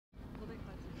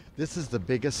This is the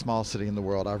biggest small city in the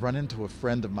world. I've run into a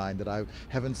friend of mine that I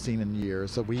haven't seen in years.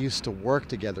 So we used to work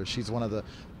together. She's one of the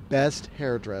best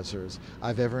hairdressers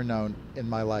I've ever known in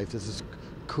my life. This is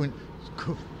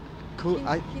Kinuko.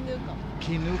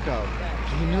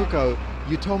 Kinuko.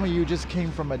 You told me you just came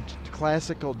from a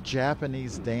classical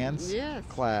Japanese dance Yes.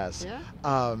 class.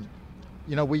 Yeah.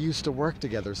 You know, we used to work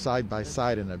together side by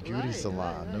side in a beauty Right,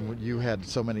 salon, right. and you had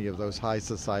so many of those high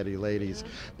society ladies.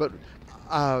 Yeah. But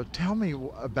tell me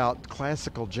about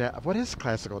classical what is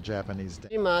classical Japanese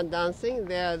dance? Fujima dancing,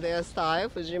 their style,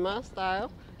 Fujima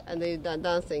style, and they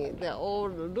dancing. They're all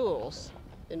rules.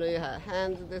 You know, you have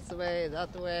hands this way,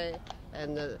 that way,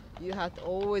 and you have to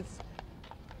always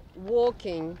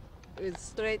walking with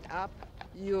straight up.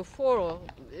 You follow,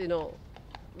 you know,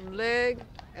 leg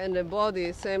and the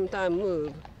body same time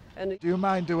move. And Do you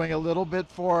mind doing a little bit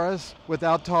for us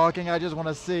without talking? I just want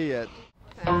to see it.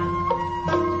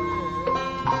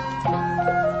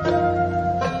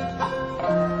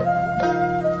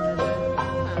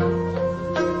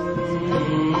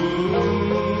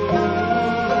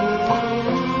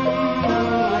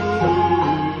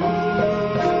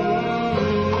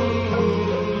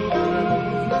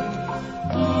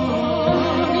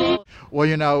 Well,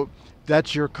 you know,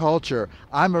 that's your culture.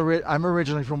 I'm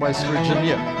originally from West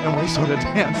Virginia, and we sort of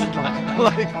dance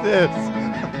like this.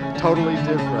 Totally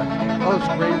different. Oh, it's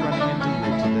great running